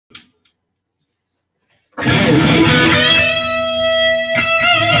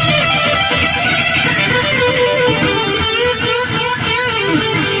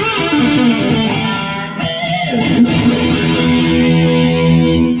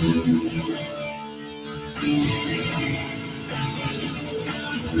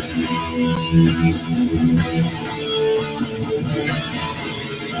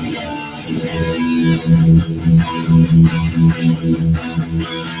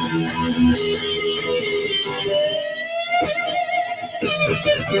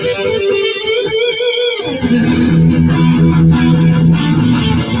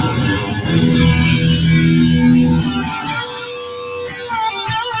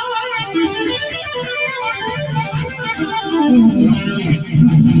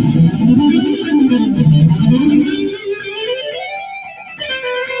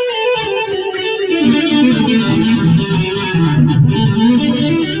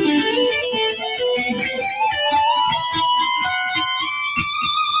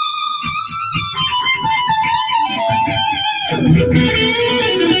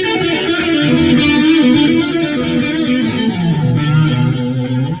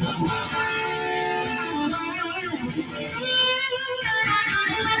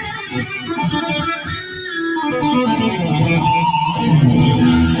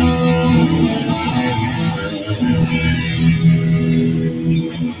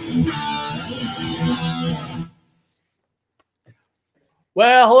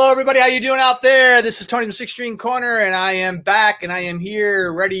Well, hello, everybody. How you doing out there? This is Tony from Six String Corner, and I am back, and I am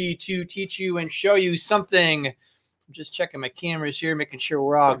here ready to teach you and show you something. I'm just checking my cameras here, making sure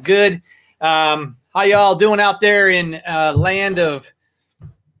we're all good. How y'all doing out there in land of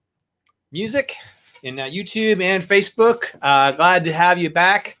music, in YouTube and Facebook? Glad to have you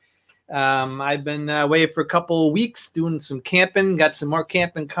back. I've been away for a couple of weeks doing some camping. Got some more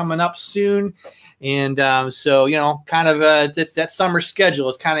camping coming up soon. And so, you know, kind of it's that summer schedule.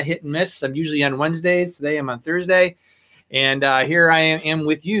 It's kind of hit and miss. I'm usually on Wednesdays. Today I'm on Thursday. And here I am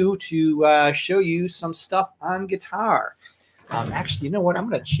with you to show you some stuff on guitar. Actually, you know what? I'm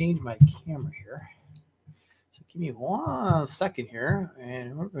going to change my camera here. So give me 1 second here,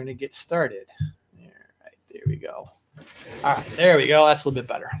 and we're going to get started. There we go. All right, there we go. That's a little bit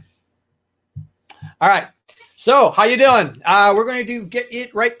better. All right. So how you doing? We're going to get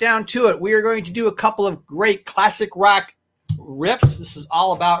it right down to it. We are going to do a couple of great classic rock riffs. This is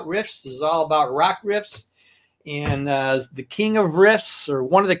all about riffs. This is all about rock riffs. And the king of riffs, or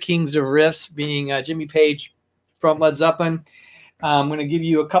one of the kings of riffs, being Jimmy Page from Led Zeppelin. I'm going to give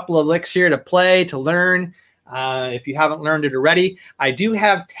you a couple of licks here to play, to learn. If you haven't learned it already, I do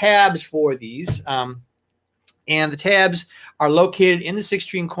have tabs for these. And the tabs are located in the Six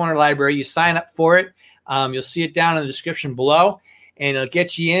String Corner library. You sign up for it. You'll see it down in the description below, and it'll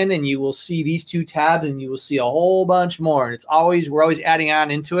get you in, and you will see these two tabs, and you will see a whole bunch more. And we're always adding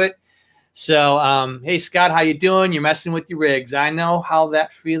on into it. So, hey Scott, how you doing? You're messing with your rigs. I know how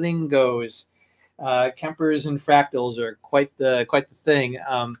that feeling goes. Kempers and fractals are quite the thing.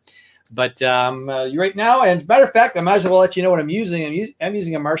 But right now, and as a matter of fact, I might as well let you know what I'm using. I'm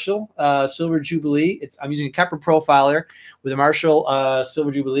using a Marshall Silver Jubilee. I'm using a Kemper profiler with a Marshall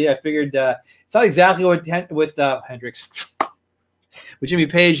Silver Jubilee. I figured it's not exactly what with Hendrix, what Jimmy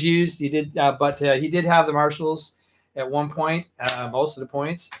Page used. He did, but he did have the Marshalls at one point, most of the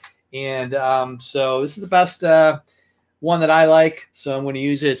points. And so this is the best one that I like. So I'm going to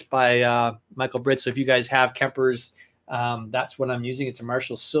use it. It's by Michael Britt. So if you guys have Kempers, that's what I'm using. It's a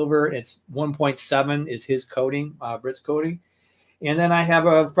Marshall Silver. It's 1.7 is his coating, Britt's coating. And then I have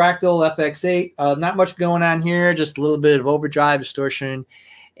a Fractal FX8. Not much going on here, just a little bit of overdrive, distortion,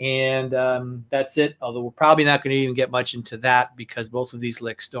 and that's it. Although we're probably not going to even get much into that because both of these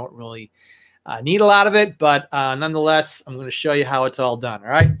licks don't really need a lot of it. But nonetheless, I'm going to show you how it's all done. All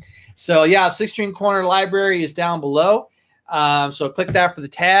right. So yeah, Six String Corner library is down below. So click that for the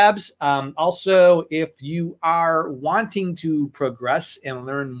tabs. Also, if you are wanting to progress and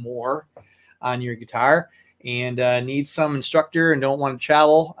learn more on your guitar and need some instructor and don't want to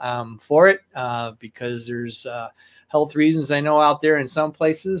travel for it because there's health reasons I know out there in some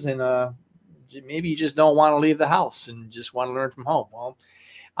places, and maybe you just don't want to leave the house and just want to learn from home. Well,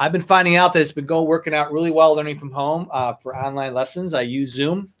 I've been finding out that it's been working out really well learning from home for online lessons. I use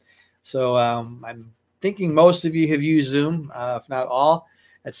Zoom. So I'm thinking most of you have used Zoom, if not all,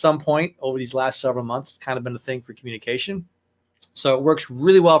 at some point over these last several months. It's kind of been a thing for communication. So it works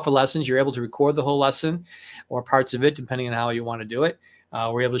really well for lessons. You're able to record the whole lesson or parts of it, depending on how you want to do it.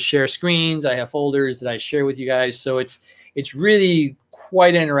 We're able to share screens. I have folders that I share with you guys. So it's really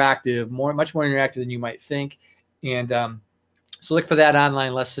quite interactive, much more interactive than you might think. And so look for that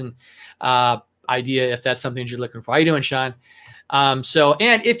online lesson idea if that's something you're looking for. How you doing, Sean?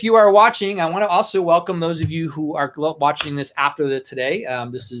 And if you are watching, I want to also welcome those of you who are watching this after today.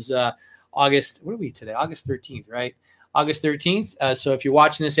 This is August. What are we today? August 13th, right? August 13th. So if you're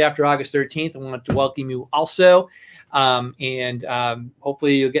watching this after August 13th, I want to welcome you also.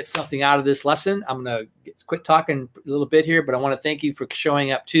 Hopefully you'll get something out of this lesson. I'm going to quit talking a little bit here, but I want to thank you for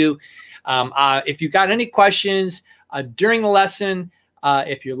showing up too. If you've got any questions during the lesson,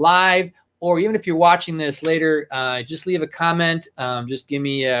 if you're live, or even if you're watching this later, just leave a comment. Just give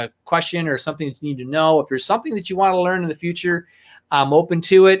me a question or something that you need to know. If there's something that you want to learn in the future, I'm open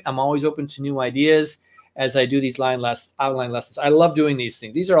to it. I'm always open to new ideas as I do these outline lessons. I love doing these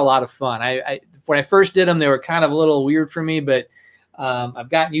things. These are a lot of fun. When I first did them, they were kind of a little weird for me, but I've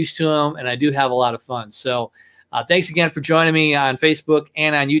gotten used to them, and I do have a lot of fun. So thanks again for joining me on Facebook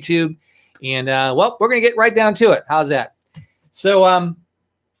and on YouTube. And, well, we're going to get right down to it. How's that? So I'm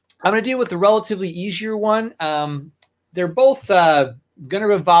going to deal with the relatively easier one. They're both going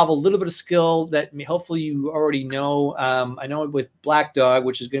to involve a little bit of skill that hopefully you already know. I know with Black Dog,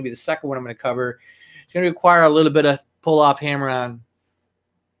 which is going to be the second one I'm going to cover, it's going to require a little bit of pull-off hammer-on.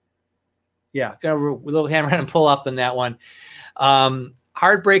 Yeah, got a little hammer-on and pull-off on that one.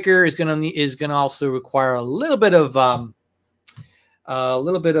 Heartbreaker is going to also require a little bit of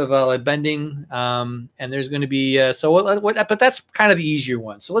bending, and there's going to be but that's kind of the easier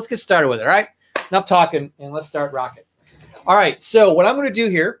one. So let's get started with it. All right, enough talking, and let's start rocking. All right, so what I'm going to do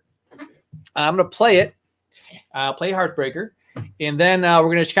here, I'm going to play it, play Heartbreaker, and then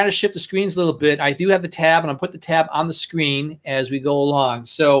we're going to kind of shift the screens a little bit. I do have the tab, and I'll put the tab on the screen as we go along.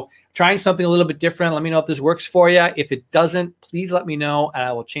 So trying something a little bit different. Let me know if this works for you. If it doesn't, please let me know, and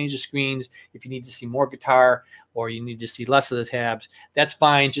I will change the screens. If you need to see more guitar or you need to see less of the tabs, that's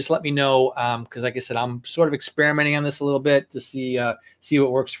fine. Just let me know, because like I said, I'm sort of experimenting on this a little bit to see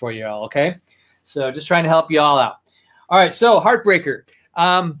what works for you all, okay? So just trying to help you all out. All right, so Heartbreaker.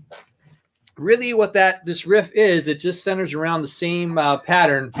 Really what this riff is, it just centers around the same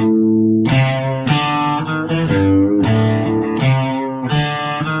pattern.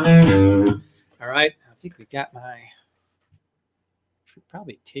 All right, I think we got should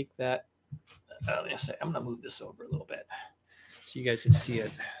probably take that. I'm going to move this over a little bit so you guys can see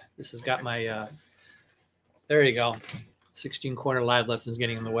it. This has got my, there you go. 16 corner live lessons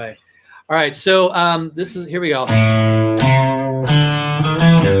getting in the way. All right, so here we go.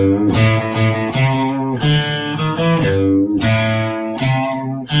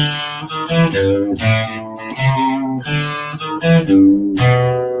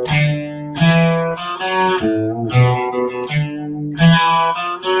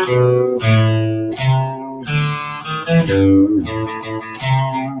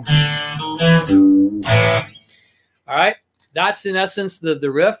 All right, that's in essence the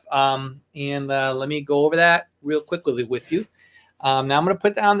riff. Let me go over that real quickly with you. Now I'm going to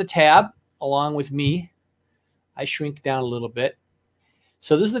put down the tab along with me. I shrink down a little bit.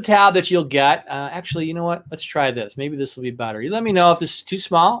 So this is the tab that you'll get. Actually, you know what? Let's try this. Maybe this will be better. You let me know if this is too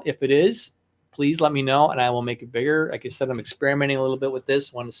small. If it is, please let me know, and I will make it bigger. Like I said, I'm experimenting a little bit with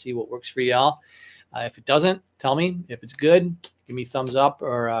this. Want to see what works for y'all. If it doesn't, tell me. If it's good, give me a thumbs up,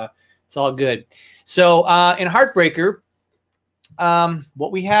 or it's all good. So in Heartbreaker,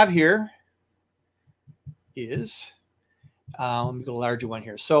 what we have here is, let me go a larger one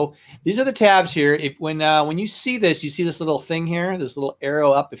here. So these are the tabs here. When you see this, you see this little thing here, this little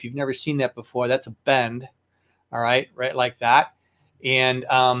arrow up. If you've never seen that before, that's a bend. All right, right like that. And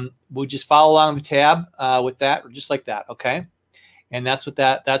we'll just follow along the tab with that, just like that. Okay. And that's what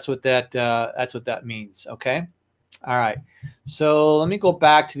that means. Okay. All right. So let me go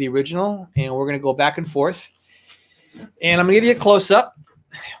back to the original, and we're going to go back and forth. And I'm going to give you a close up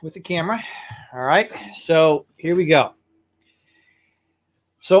with the camera. All right. So here we go.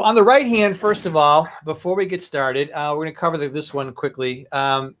 So on the right hand, first of all, before we get started, we're going to cover this one quickly.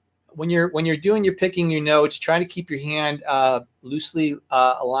 When you're doing your picking your notes, try to keep your hand loosely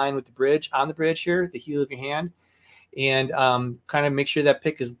aligned with the bridge, on the bridge here, the heel of your hand, and kind of make sure that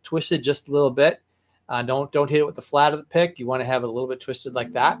pick is twisted just a little bit. Don't hit it with the flat of the pick. You want to have it a little bit twisted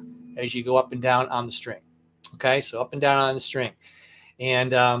like that as you go up and down on the string. Okay, so up and down on the string.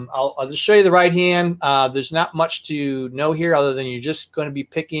 And I'll just show you the right hand. There's not much to know here other than you're just going to be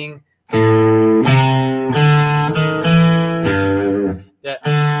picking that.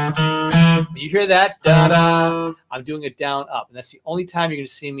 You hear that? Da-da. I'm doing it down, up. And that's the only time you're going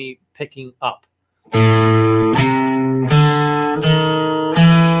to see me picking up. All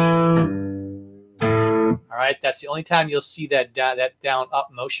right, that's the only time you'll see that down, up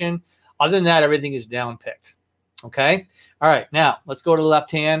motion. Other than that, everything is down picked. Okay. All right. Now let's go to the left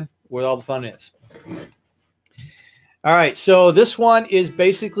hand. where all the fun is. All right, so this one is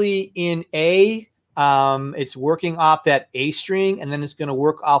basically in A. It's working off that A string, and then it's going to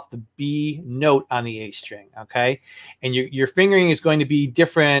work off the B note on the A string, okay? And your fingering is going to be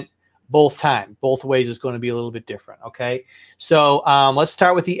different both times. Both ways is going to be a little bit different, okay? So let's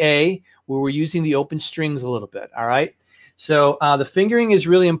start with the A, where we're using the open strings a little bit, all right? So the fingering is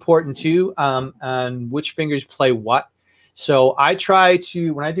really important too, on which fingers play what. So I try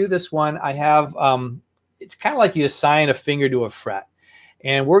to, when I do this one, I have, it's kind of like you assign a finger to a fret.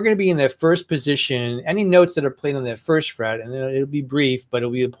 And we're going to be in the first position. Any notes that are played on that first fret, and it'll be brief, but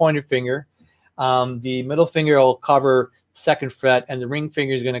it'll be the pointer finger. The middle finger will cover second fret, and the ring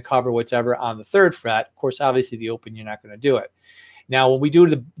finger is going to cover whatever on the third fret. Of course, obviously the open, you're not going to do it. Now, when we do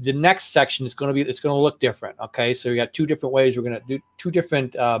the next section, it's going to look different. Okay, so we got two different ways. We're going to do two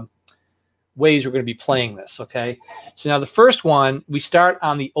different ways we're going to be playing this. Okay, so now the first one, we start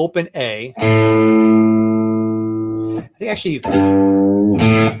on the open A. I think actually,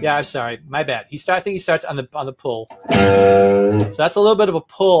 yeah, I'm sorry, my bad. I think he starts on the pull. So that's a little bit of a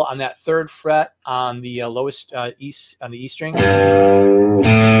pull on that third fret on the lowest E string,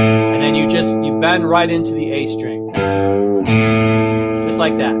 and then you bend right into the A string, just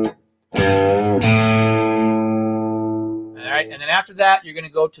like that. All right, and then after that, you're going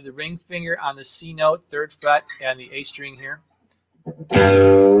to go to the ring finger on the C note, third fret, and the A string here.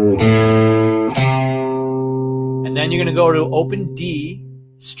 And then you're going to go to open D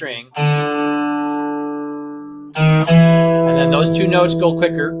string. And then those two notes go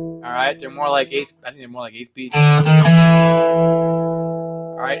quicker. All right. They're more like eighth. I think they're more like eighth beat. All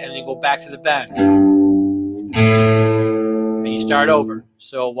right. And then you go back to the bend. And you start over.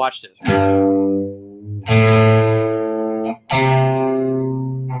 So watch this.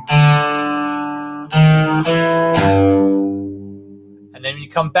 And then when you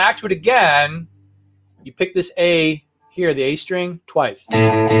come back to it again, you pick this A here, the A string, twice. All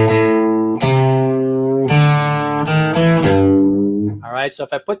right, so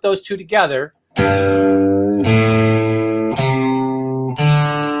if I put those two together, all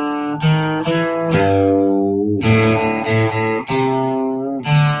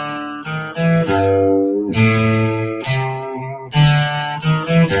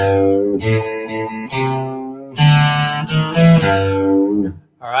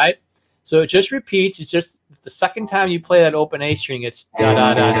right. So it just repeats. It's just the second time you play that open A string, it's da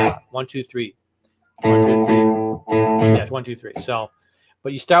da da da. 1, 2, 3. 1, 2, 3. Yeah, 1, 2, 3. So,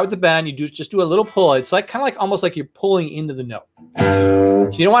 but you start with the bend. You just do a little pull. It's like kind of like almost like you're pulling into the note. So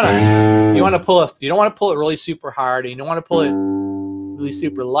you don't want to pull it. You don't want to pull it really super hard, and you don't want to pull it really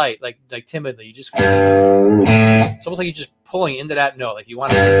super light, like timidly. You just it's almost like you're just pulling into that note, like you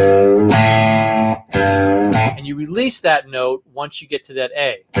want to. And you release that note once you get to that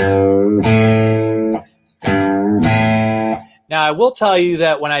A. Now, I will tell you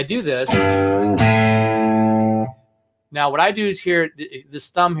that when I do this, now what I do is here, this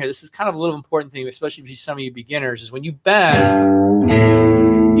thumb here, this is kind of a little important thing, especially for some of you beginners, is when you bend,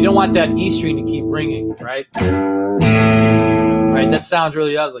 you don't want that E string to keep ringing, right? Right, that sounds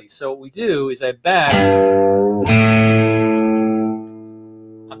really ugly. So what we do is I bend,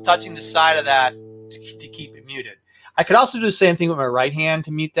 I'm touching the side of that to keep it muted. I could also do the same thing with my right hand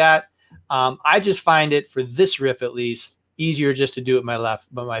to mute that. I just find it, for this riff at least, easier just to do it with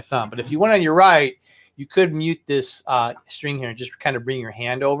my thumb. But if you went on your right, you could mute this string here and just kind of bring your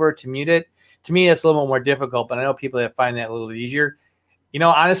hand over to mute it. To me, that's a little bit more difficult, but I know people that find that a little bit easier. You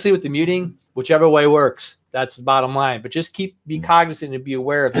know, honestly, with the muting, whichever way works, that's the bottom line. But just be cognizant and be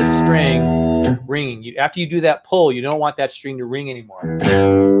aware of this string ringing. After you do that pull, you don't want that string to ring anymore.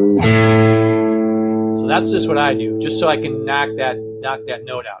 So that's just what I do, just so I can knock that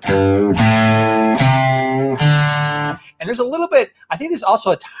note out. And there's a little bit, I think there's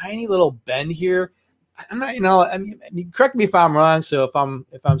also a tiny little bend here. I'm not, I mean, correct me if I'm wrong. So if I'm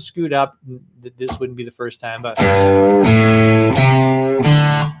screwed up, this wouldn't be the first time, but there's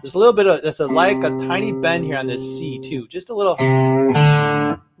a little bit of, like a tiny bend here on this C too. Just a little,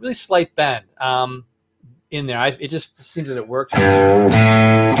 really slight bend in there. It just seems that it works.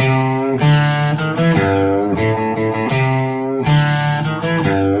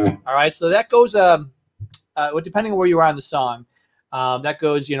 All right, so that goes, well, depending on where you are on the song, that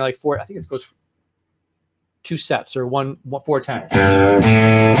goes, like four, I think it goes 2 sets or 4 times. All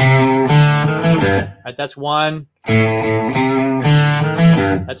right, that's 1,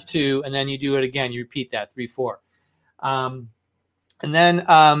 that's 2, and then you do it again. You repeat that 3, 4. And then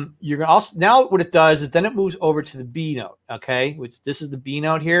you're gonna also, now what it does is then it moves over to the B note, okay? This is the B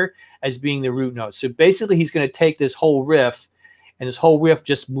note here as being the root note. So basically he's going to take this whole riff and this whole riff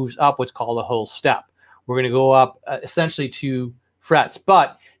just moves up what's called a whole step. We're going to go up essentially 2 frets,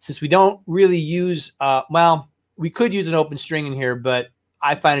 but since we don't really use, well, we could use an open string in here, but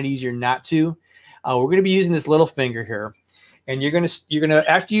I find it easier not to. We're going to be using this little finger here, and you're gonna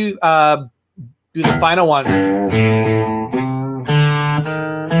after you do the final one.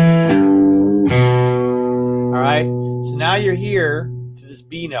 All right, so now you're here to this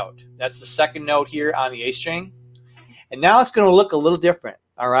B note. That's the second note here on the A string, and now it's going to look a little different.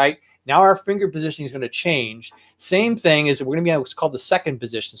 All right, now our finger positioning is going to change. Same thing is we're going to be on what's called the second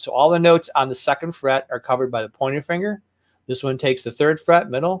position. So all the notes on the second fret are covered by the pointer finger. This one takes the 3rd fret,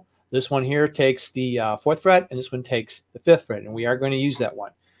 middle. This one here takes the 4th fret, and this one takes the 5th fret, and we are going to use that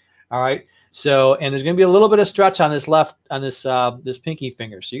one. All right. So, and there's going to be a little bit of stretch on this this pinky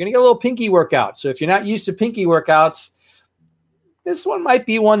finger. So you're going to get a little pinky workout. So if you're not used to pinky workouts, this one might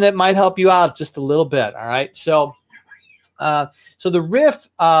be one that might help you out just a little bit. All right. So, so the riff,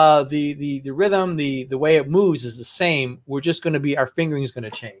 the rhythm, the way it moves is the same. We're just going to be, our fingering is going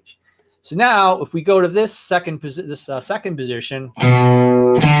to change. So now, if we go to this second position.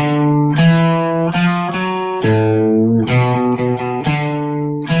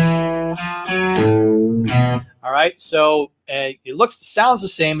 All right, so sounds the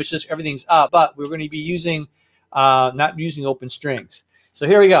same. It's just everything's up, but we're going to be using, not using open strings. So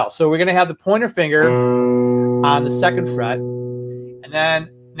here we go. So we're going to have the pointer finger on the 2nd fret, and then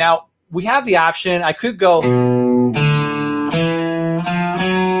now we have the option. I could go.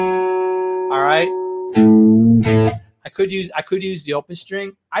 All right. I could use the open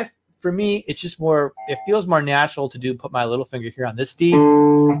string. For me, it's just more. It feels more natural to put my little finger here on this D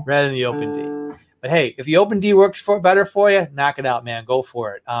rather than the open D. But hey, if the open D works better for you, knock it out, man. Go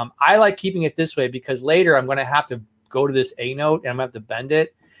for it. I like keeping it this way because later I'm going to have to go to this A note and I'm going to have to bend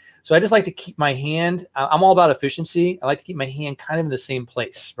it. So I just like to keep my hand. I'm all about efficiency. I like to keep my hand kind of in the same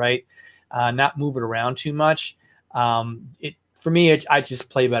place, right? Not move it around too much. For me, I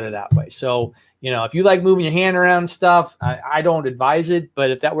just play better that way. So, you know, if you like moving your hand around and stuff, I don't advise it, but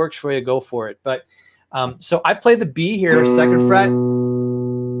if that works for you, go for it. But so I play the B here, 2nd fret,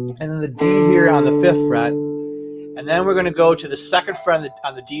 and then the D here on the 5th fret. And then we're going to go to the 2nd fret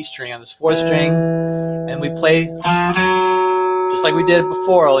on the D string, on this 4th string, and we play just like we did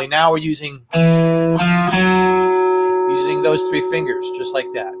before, only now we're using those 3 fingers, just like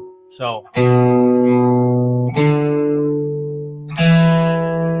that. So.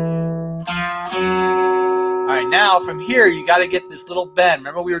 All right, now from here, you got to get this little bend.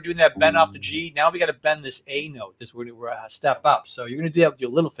 Remember we were doing that bend off the G? Now we got to bend this A note. This we're going to step up. So you're going to do that with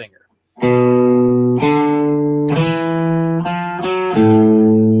your little finger.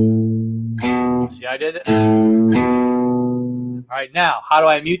 See how I did it? All right, now, how do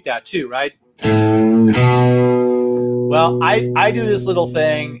I mute that too, right? Well, I do this little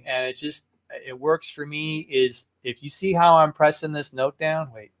thing, and it works for me is if you see how I'm pressing this note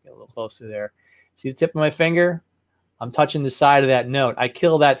down, wait, get a little closer there. See the tip of my finger? I'm touching the side of that note. I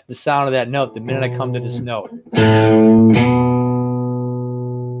kill the sound of that note the minute I come to this note.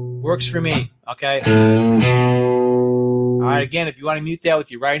 Works for me, okay? All right, again, if you want to mute that with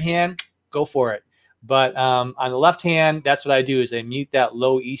your right hand, go for it. But on the left hand, that's what I do is I mute that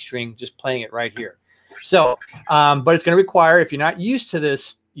low E string, just playing it right here. So, but it's going to require, if you're not used to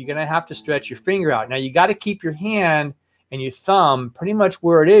this, you're going to have to stretch your finger out. Now, you got to keep your hand and your thumb pretty much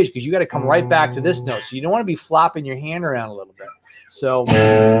where it is because you got to come right back to this note. So you don't want to be flopping your hand around a little bit. So,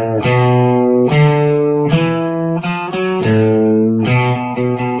 and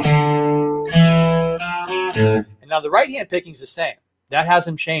now the right hand picking is the same. That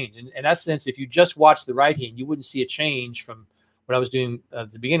hasn't changed. In essence, if you just watch the right hand, you wouldn't see a change from what I was doing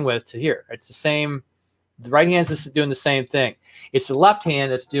to begin with to here. It's the same. The right hand's just doing the same thing. It's the left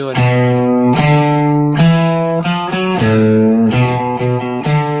hand that's doing. All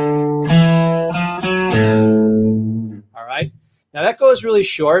right. Now that goes really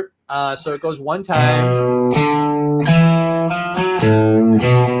short. So it goes one time.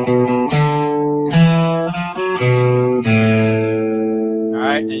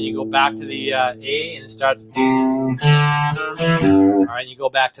 And then you go back to the A and it starts. All right, you go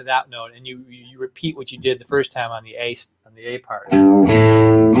back to that note and you repeat what you did the first time on the A part. And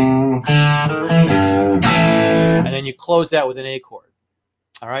then you close that with an A chord.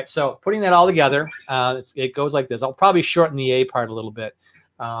 All right, so putting that all together, it goes like this. I'll probably shorten the A part a little bit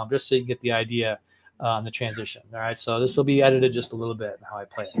just so you can get the idea on the transition. All right, so this will be edited just a little bit in how I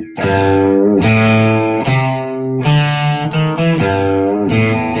play it.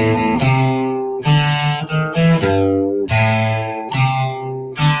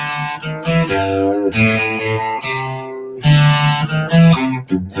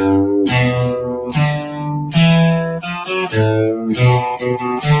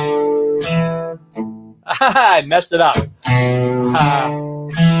 I messed it up.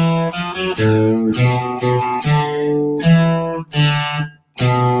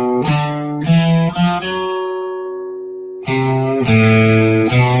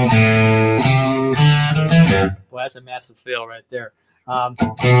 Well, that's a massive fail right there.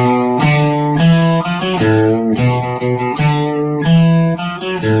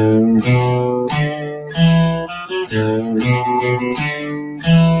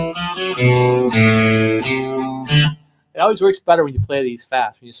 It always works better when you play these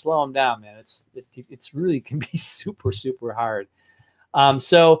fast. When you slow them down, man, it's really can be super hard.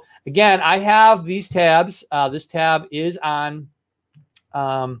 So again, I have these tabs. This tab is on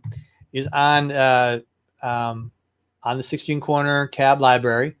the 16 corner tab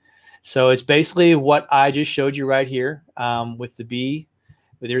library. So it's basically what I just showed you right here with the B.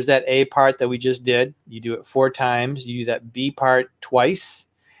 There's that A part that we just did. You do it 4 times. You do that B part twice,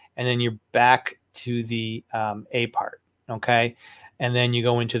 and then you're back to the A part. Okay, and then you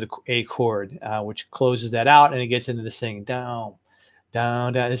go into the A chord, which closes that out, and it gets into the singing down,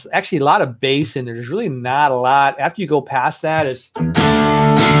 down, down. There's actually a lot of bass in there. There's really not a lot. After you go past that,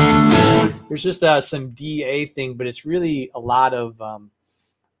 there's just some DA thing, but it's really a lot of a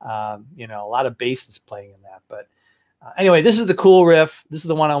lot of bass that's playing in that. But anyway, this is the cool riff. This is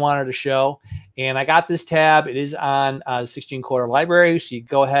the one I wanted to show, and I got this tab. It is on the 16 corner library, so you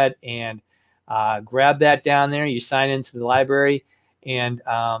go ahead and grab that down there. You sign into the library, and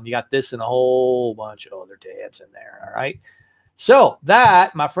you got this and a whole bunch of other tabs in there. All right. So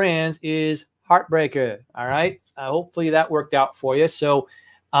that, my friends, is Heartbreaker. All right. Hopefully that worked out for you. So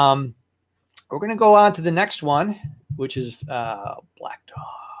we're going to go on to the next one, which is Black Dog.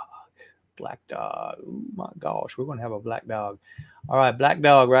 Black Dog. Oh my gosh, we're going to have a Black Dog. All right, Black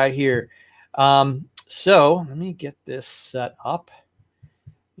Dog right here. So let me get this set up.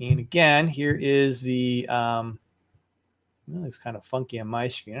 And again, here is the, it looks kind of funky on my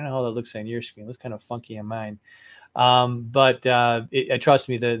screen. I don't know how that looks on your screen. It looks kind of funky on mine. But trust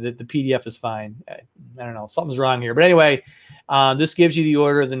me, the PDF is fine. I don't know, something's wrong here. But anyway, this gives you the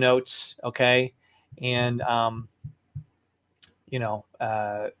order of the notes, okay? And,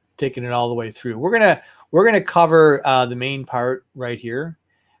 taking it all the way through. We're gonna cover the main part right here,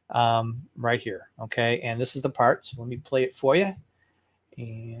 okay? And this is the part. So let me play it for you.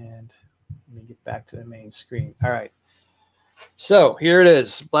 And let me get back to the main screen. All right. So here it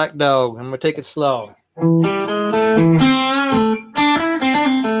is, Black Dog. I'm gonna take it slow. All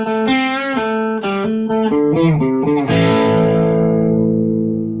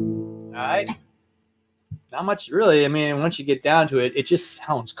right. Not much really. I mean, once you get down to it, it just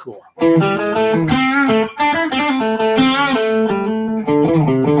sounds cool. All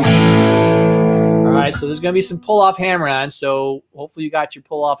right, so there's going to be some pull-off hammer-ons. So hopefully you got your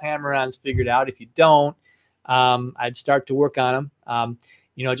pull-off hammer-ons figured out. If you don't, I'd start to work on them.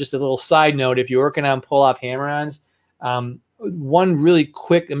 Just a little side note, if you're working on pull-off hammer-ons, one really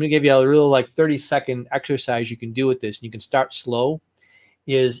quick, I'm going to give you a real 30-second exercise you can do with this, and you can start slow,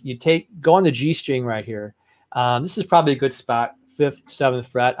 is you go on the G string right here. This is probably a good spot, 5th, 7th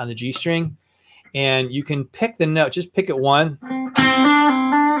fret on the G string, and you can pick the note, just pick it one,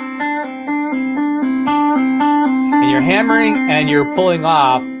 and you're hammering and you're pulling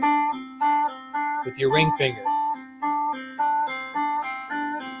off with your ring finger.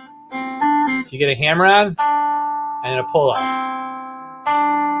 So you get a hammer on and a pull off.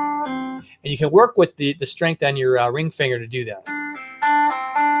 And you can work with the strength on your ring finger to do that.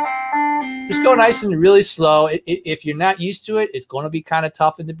 Just go nice and really slow. If you're not used to it, it's going to be kind of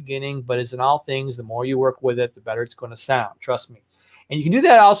tough in the beginning, but as in all things, the more you work with it, the better it's going to sound. Trust me. And you can do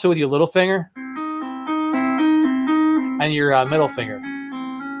that also with your little finger and your middle finger.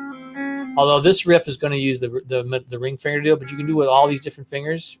 Although this riff is going to use the ring finger to do it, but you can do it with all these different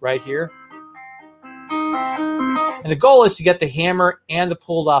fingers right here. And the goal is to get the hammer and the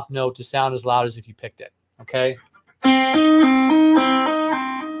pulled off note to sound as loud as if you picked it. Okay.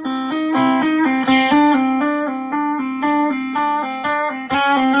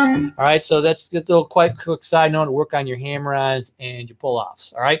 All right, so that's a little quite quick side note to work on your hammer-ons and your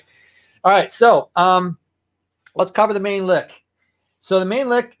pull-offs. All right, so let's cover the main lick. So the main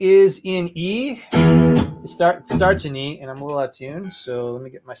lick is in E. It starts in E, and I'm a little out of tune, so let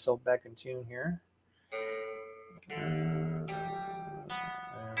me get myself back in tune here. There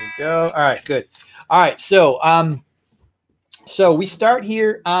we go. All right, good. All right, so we start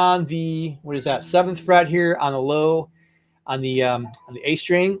here on the 7th fret here on the low. On the A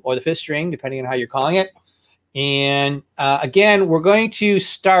string or the 5th string, depending on how you're calling it, And again, we're going to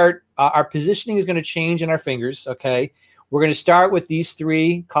start, our positioning is going to change in our fingers, okay? We're going to start with these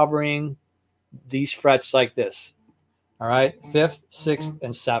three covering these frets like this, all right? 5th, 6th,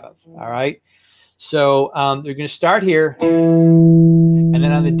 and 7th, all right? So they're going to start here, and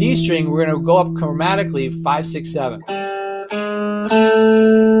then on the D string, we're going to go up chromatically 5, 6, 7.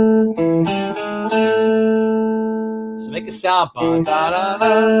 So make a sound. All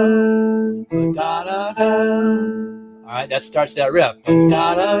right, that starts that riff.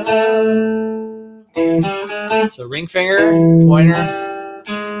 So ring finger, pointer.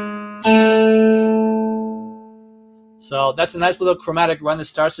 So that's a nice little chromatic run that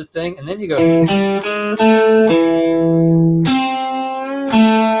starts the thing, and then you go.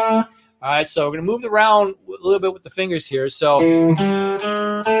 All right, so we're going to move around a little bit with the fingers here. So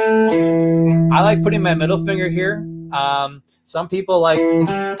I like putting my middle finger here. Some people like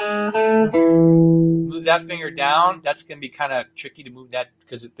move that finger down. That's going to be kind of tricky to move that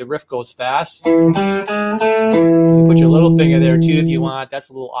because the riff goes fast. You put your little finger there too if you want. That's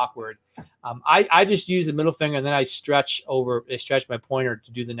a little awkward. I just use the middle finger and then I stretch my pointer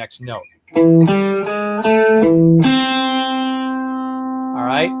to do the next note. All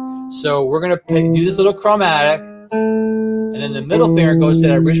right. So we're going to do this little chromatic, and then the middle finger goes to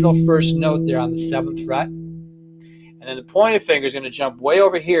that original first note there on the 7th fret. And then the pointed finger is going to jump way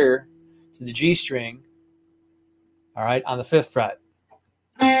over here to the G string, all right, on the 5th fret.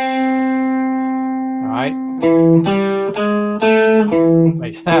 All right.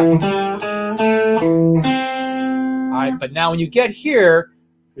 Like that. All right, but now when you get here,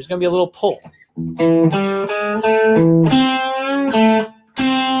 there's going to be a little pull.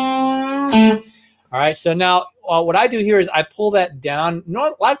 All right, so now what I do here is I pull that down. A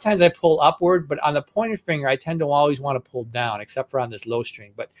lot of times I pull upward, but on the pointer finger, I tend to always want to pull down, except for on this low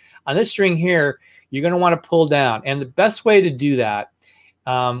string. But on this string here, you're going to want to pull down. And the best way to do that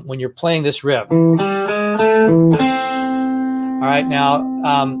when you're playing this riff. All right, now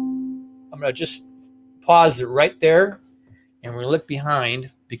I'm going to just pause it right there, and we're going to look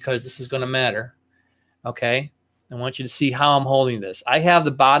behind because this is going to matter. Okay, I want you to see how I'm holding this. I have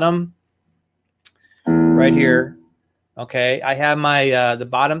the bottom right here. Okay, I have my the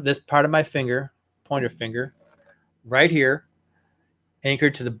bottom, this part of my finger, pointer finger, right here,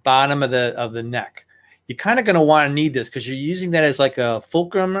 anchored to the bottom of the neck. You're kind of going to want to need this because you're using that as like a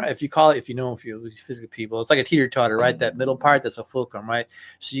fulcrum, if you call it, if you're physical people, it's like a teeter-totter, right? That middle part, that's a fulcrum, right?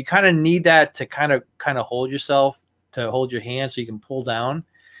 So you kind of need that to kind of hold yourself, to hold your hand so you can pull down.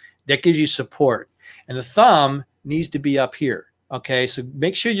 That gives you support. And the thumb needs to be up here. Okay, so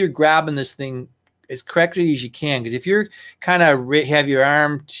make sure you're grabbing this thing as correctly as you can, because if you're kind of have your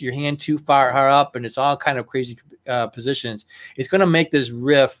hand too far up and it's all kind of crazy positions, it's going to make this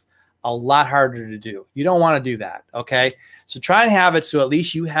riff a lot harder to do. You don't want to do that. Okay, so try and have it so at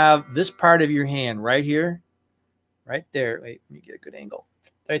least you have this part of your hand right here, right there. Wait, let me get a good angle.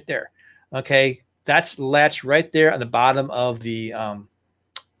 Right there. Okay, that's latch right there on the bottom of the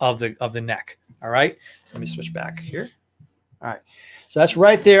neck. All right, so let me switch back here. All right, so that's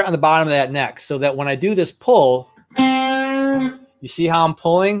right there on the bottom of that neck, so that when I do this pull, you see how I'm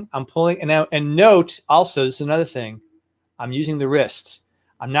pulling? I'm pulling, and note also, this is another thing, I'm using the wrists.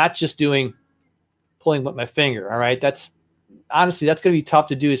 I'm not just pulling with my finger, all right? That's honestly, that's going to be tough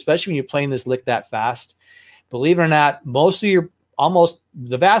to do, especially when you're playing this lick that fast. Believe it or not, almost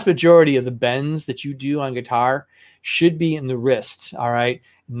the vast majority of the bends that you do on guitar should be in the wrist, all right?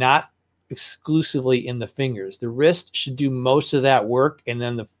 Not exclusively in the fingers. The wrist should do most of that work, and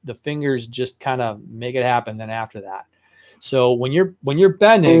then the fingers just kind of make it happen then after that. So when you're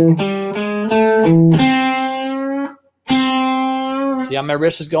bending, see how my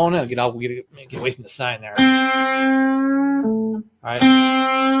wrist is going? Get away from the sign there. All right.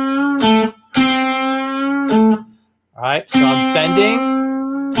 All right, so I'm bending,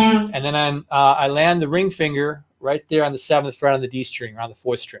 and then I land the ring finger right there on the 7th fret on the D string, or on the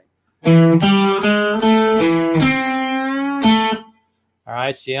 4th string. All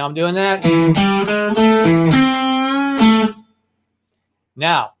right, see how I'm doing that?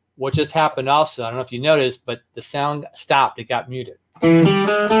 Now, what just happened also, I don't know if you noticed, but the sound stopped. It got muted.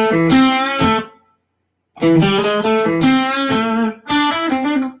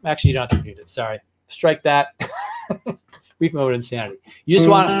 Actually, you don't have to mute it. Sorry. Strike that. Brief mode insanity. You just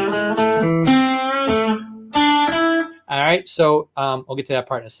want all right, so I'll get to that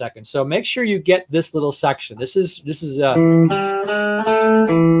part in a second. So make sure you get this little section. This is all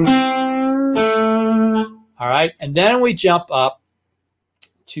right, and then we jump up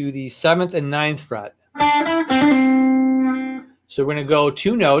to the 7th and 9th fret. So we're going to go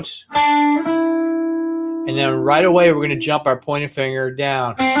 2 notes, And then right away, we're going to jump our pointer finger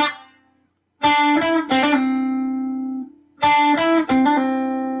down.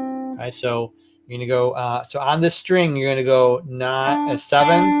 All right, so you're going to go, so on this string, you're going to go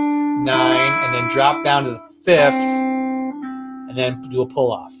 7, 9, and then drop down to the 5th, and then do a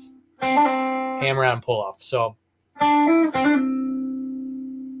pull off. Hammer on pull off. So, all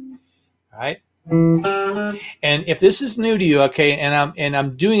right. And if this is new to you, okay, and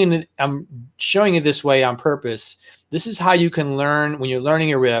I'm showing it this way on purpose. This is how you can learn when you're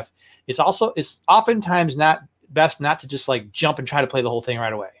learning a riff. It's oftentimes not best not to just like jump and try to play the whole thing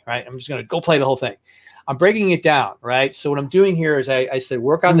right away, right? I'm just gonna go play the whole thing. I'm breaking it down, right? So what I'm doing here is I said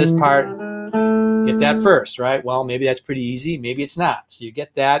work on this part, get that first, right? Well, maybe that's pretty easy, maybe it's not. So you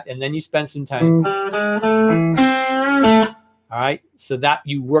get that, and then you spend some time. All right, so that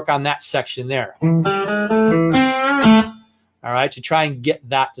you work on that section there. All right, to try and get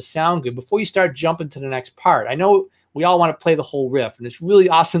that to sound good before you start jumping to the next part. I know we all want to play the whole riff, and it's really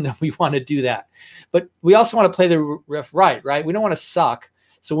awesome that we want to do that. But we also want to play the riff right? We don't want to suck.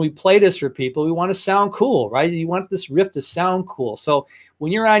 So when we play this for people, we want to sound cool, right? You want this riff to sound cool. So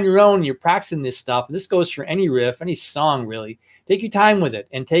when you're on your own and you're practicing this stuff, and this goes for any riff, any song really, take your time with it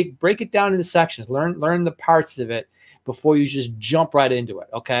and break it down into sections. Learn the parts of it before you just jump right into it,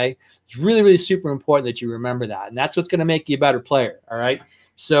 okay? It's really, really super important that you remember that. And that's what's going to make you a better player, all right?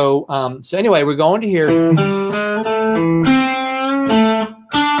 So, so anyway, we're going to here.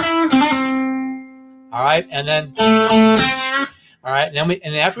 All right, and then, all right, and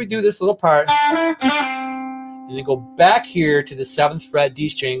then after we do this little part, and then go back here to the 7th fret D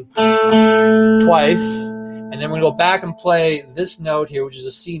string twice, and then we're going to go back and play this note here, which is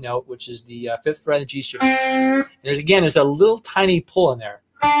a C note, which is the 5th fret of the G string. And there's a little tiny pull in there.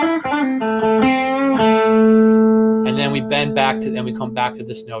 And then we bend back to, then we come back to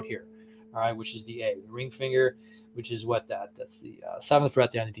this note here, all right, which is the A, the ring finger, which is what that's the 7th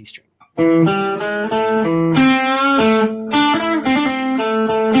fret there on the D string.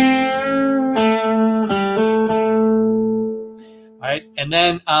 All right, and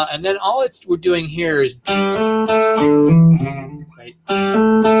then all we're doing here is right.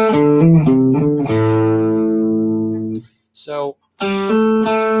 So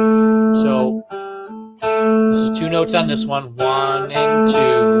this is 2 notes on this one, 1 and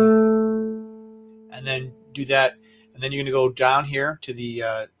 2, and then do that, and then you're going to go down here to the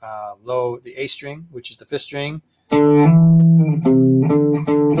the A string, which is the 5th string, and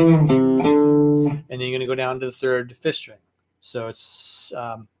then you're going to go down to the 3rd, 5th string. So it's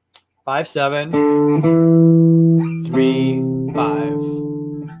 5, 7, 3, 5,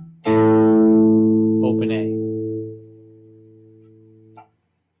 open A.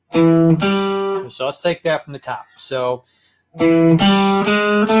 So let's take that from the top. So there's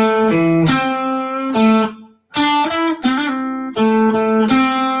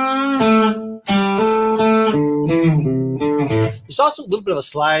also a little bit of a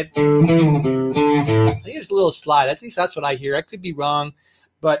slide. I think there's a little slide. I think that's what I hear. I could be wrong,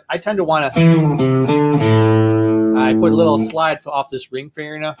 but I tend to want to. I put a little slide off this ring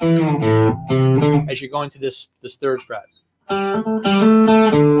finger now as you're going to this 3rd fret. All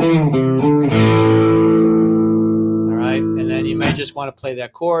right, and then you may just want to play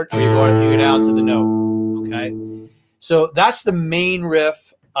that chord, or you go down to the note. Okay, so that's the main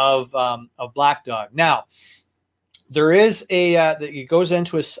riff of Black Dog. Now, there is it goes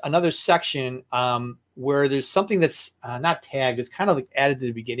into another section where there's something that's not tagged, it's kind of like added to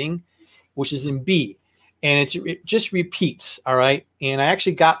the beginning, which is in B, and it just repeats. All right, and I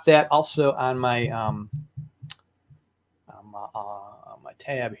actually got that also on my my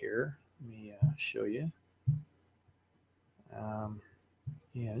tab here. Let me show you.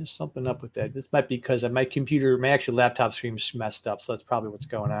 Yeah, there's something up with that. This might be because my computer, my actual laptop screen is messed up, so that's probably what's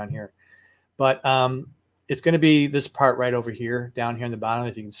going on here. But it's going to be this part right over here, down here in the bottom,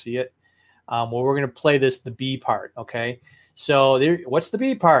 if you can see it. Well, we're going to play the B part, okay? So what's the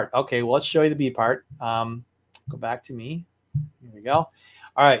B part? Okay, well, let's show you the B part. Go back to me. Here we go.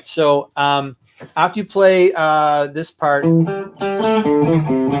 All right, so after you play this part, all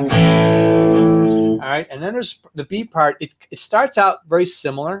right, and then there's the B part. It starts out very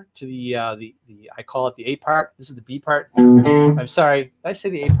similar to the I call it the A part. This is the B part. I'm sorry, did I say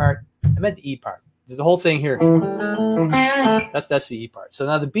the A part? I meant the E part. There's the whole thing here. That's the E part. So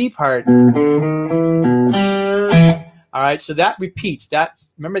now the B part. All right, so that repeats.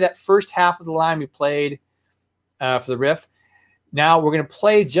 Remember that first half of the line we played for the riff. Now we're going to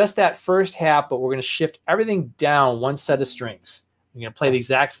play just that first half, but we're going to shift everything down one set of strings. We're going to play the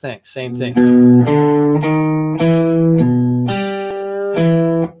exact thing, same thing.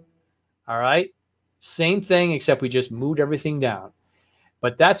 All right. Same thing, except we just moved everything down.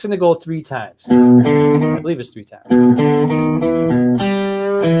 But that's going to go 3 times. I believe it's 3 times.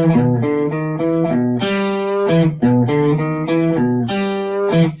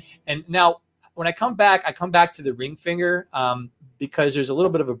 And now when I come back to the ring finger because there's a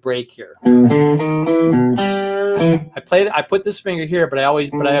little bit of a break here. I put this finger here, but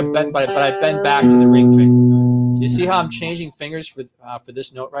I bend back to the ring finger. So you see how I'm changing fingers for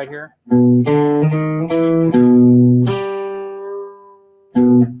this note right here?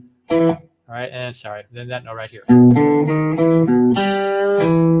 All right, and sorry, then that note right here. All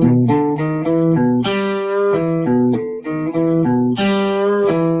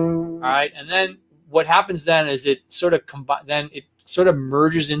right, and then what happens then is it sort of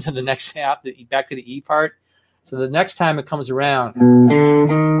merges into the next half, back to the E part. So the next time it comes around,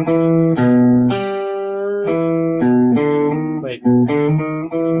 wait.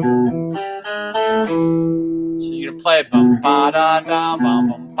 So you're gonna play bum ba da da bum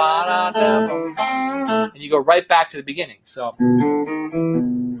bum ba da da bum, and you go right back to the beginning. So.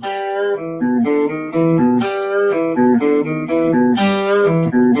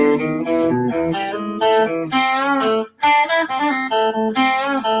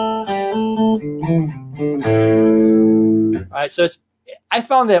 All right, so I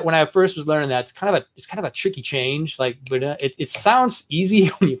found that when I first was learning that it's kind of a tricky change. Like, but it sounds easy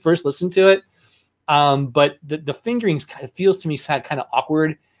when you first listen to it, but the fingering kind of feels to me kind of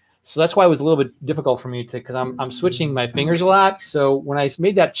awkward. So that's why it was a little bit difficult for me because I'm switching my fingers a lot. So when I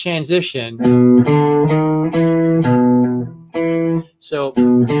made that transition, so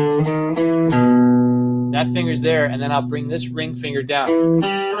that finger's there, and then I'll bring this ring finger down.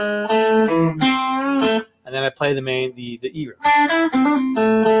 And then I play the E riff.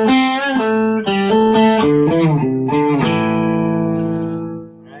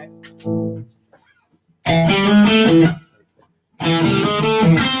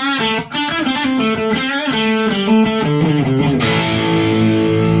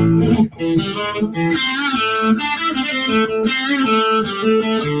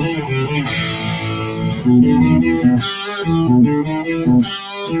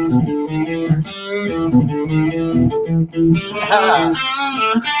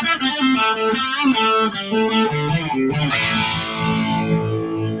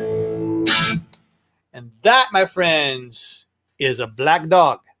 And that, my friends, is a Black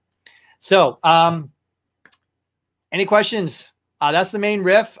Dog. So, any questions? That's the main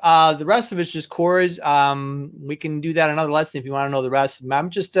riff. The rest of it's just chords. We can do that another lesson if you want to know the rest. I'm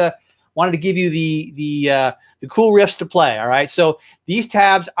just wanted to give you the cool riffs to play. All right. So these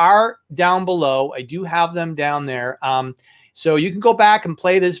tabs are down below. I do have them down there. So you can go back and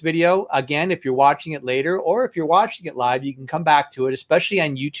play this video again if you're watching it later, or if you're watching it live, you can come back to it, especially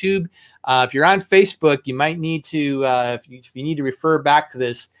on YouTube. If you're on Facebook, you might need to, if you need to refer back to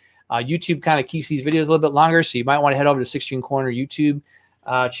this, YouTube kind of keeps these videos a little bit longer. So you might want to head over to 6 String Corner YouTube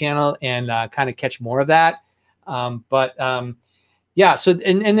channel and kind of catch more of that. Yeah. So,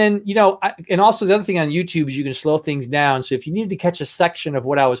 and then, you know, and also the other thing on YouTube is you can slow things down. So if you needed to catch a section of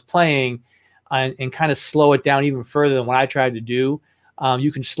what I was playing and kind of slow it down even further than what I tried to do,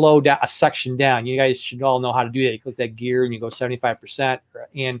 you can slow down a section down. You guys should all know how to do that. You click that gear and you go 75%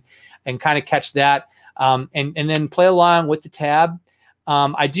 and kind of catch that. And then play along with the tab.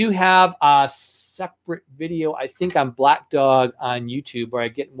 I do have a separate video, I think, on Black Dog on YouTube where I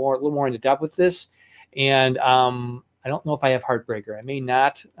get a little more into depth with this. And I don't know if I have Heartbreaker. I may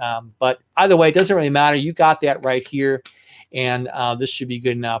not. But either way, it doesn't really matter. You got that right here. And this should be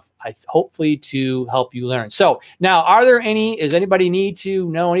good enough, hopefully, to help you learn. So now, does anybody need to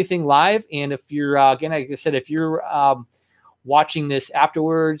know anything live? And if you're, again, like I said, if you're watching this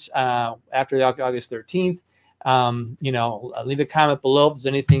afterwards, after August 13th, you know, leave a comment below if there's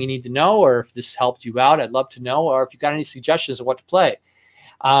anything you need to know, or if this helped you out. I'd love to know, or if you've got any suggestions of what to play.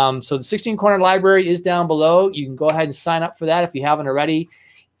 So the 16 Corner library is down below. You can go ahead and sign up for that if you haven't already.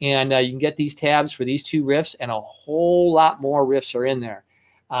 And you can get these tabs for these 2 riffs, and a whole lot more riffs are in there.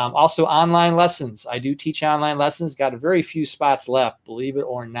 Also, online lessons. I do teach online lessons. Got a very few spots left, believe it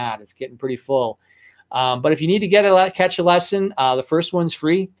or not. It's getting pretty full. But if you need to catch a lesson, the first one's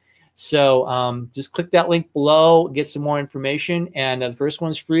free. So just click that link below, get some more information. And the first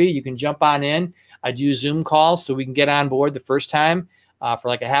one's free. You can jump on in. I do Zoom calls so we can get on board the first time for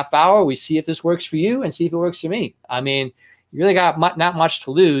like a half hour. We see if this works for you and see if it works for me. I mean, you really got not much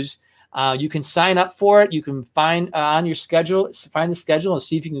to lose. You can sign up for it. You can find on your schedule, find the schedule and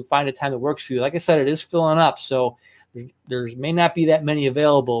see if you can find a time that works for you. Like I said, it is filling up. So there may not be that many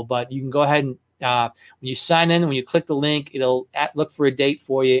available, but you can go ahead and when you sign in, when you click the link, it'll look for a date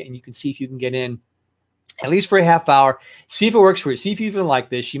for you, and you can see if you can get in at least for a half hour. See if it works for you. See if you even like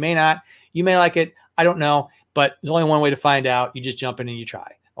this. You may not. You may like it. I don't know. But there's only one way to find out. You just jump in and you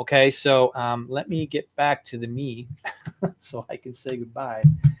try. Okay, so let me get back to the me so I can say goodbye.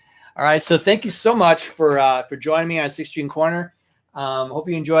 All right, so thank you so much for joining me on 6 String Corner. Hope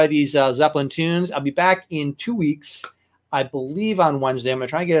you enjoy these Zeppelin tunes. I'll be back in 2 weeks, I believe on Wednesday. I'm going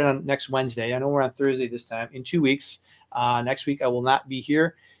to try and get it on next Wednesday. I know we're on Thursday this time. In 2 weeks. Next week I will not be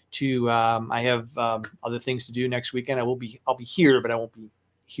here. I have other things to do next weekend. I'll be here, but I won't be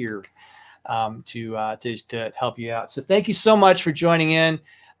here to help you out. So thank you so much for joining in.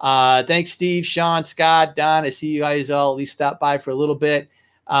 Thanks, Steve, Sean, Scott, Don. I see you guys all at least stop by for a little bit.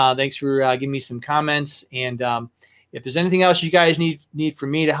 Thanks for giving me some comments. And if there's anything else you guys need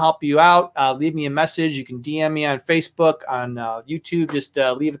from me to help you out, leave me a message. You can DM me on Facebook, on YouTube. Just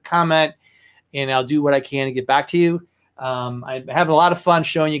leave a comment, and I'll do what I can to get back to you. I'm having a lot of fun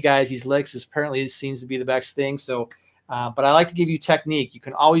showing you guys these licks. Apparently, this seems to be the best thing. So, but I like to give you technique. You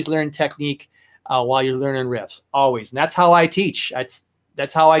can always learn technique while you're learning riffs. Always. And that's how I teach.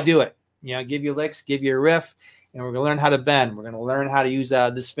 That's how I do it. You know, give you licks, give you a riff, and we're going to learn how to bend. We're going to learn how to use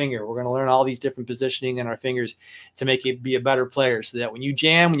this finger. We're going to learn all these different positioning in our fingers to make it be a better player, so that when you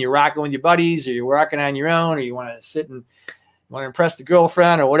jam, when you're rocking with your buddies, or you're rocking on your own, or you want to sit and want to impress the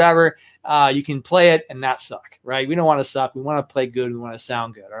girlfriend or whatever, you can play it and not suck, right? We don't want to suck. We want to play good. We want to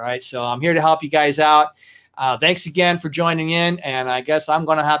sound good, all right? So I'm here to help you guys out. Thanks again for joining in, and I guess I'm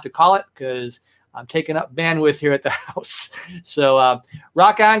going to have to call it because I'm taking up bandwidth here at the house. So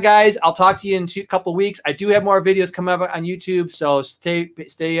rock on, guys. I'll talk to you in a couple weeks. I do have more videos coming up on YouTube, so stay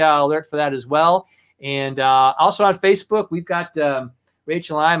alert for that as well. And also on Facebook, we've got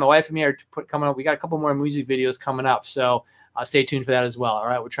Rachel and I, my wife and me, are coming up. We got a couple more music videos coming up, so stay tuned for that as well. All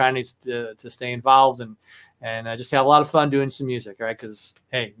right, we're trying to stay involved and just have a lot of fun doing some music. All right, because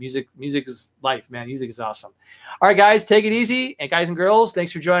hey, music is life, man. Music is awesome. All right, guys, take it easy, and guys and girls,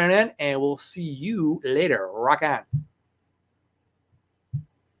 thanks for joining in, and we'll see you later. Rock on.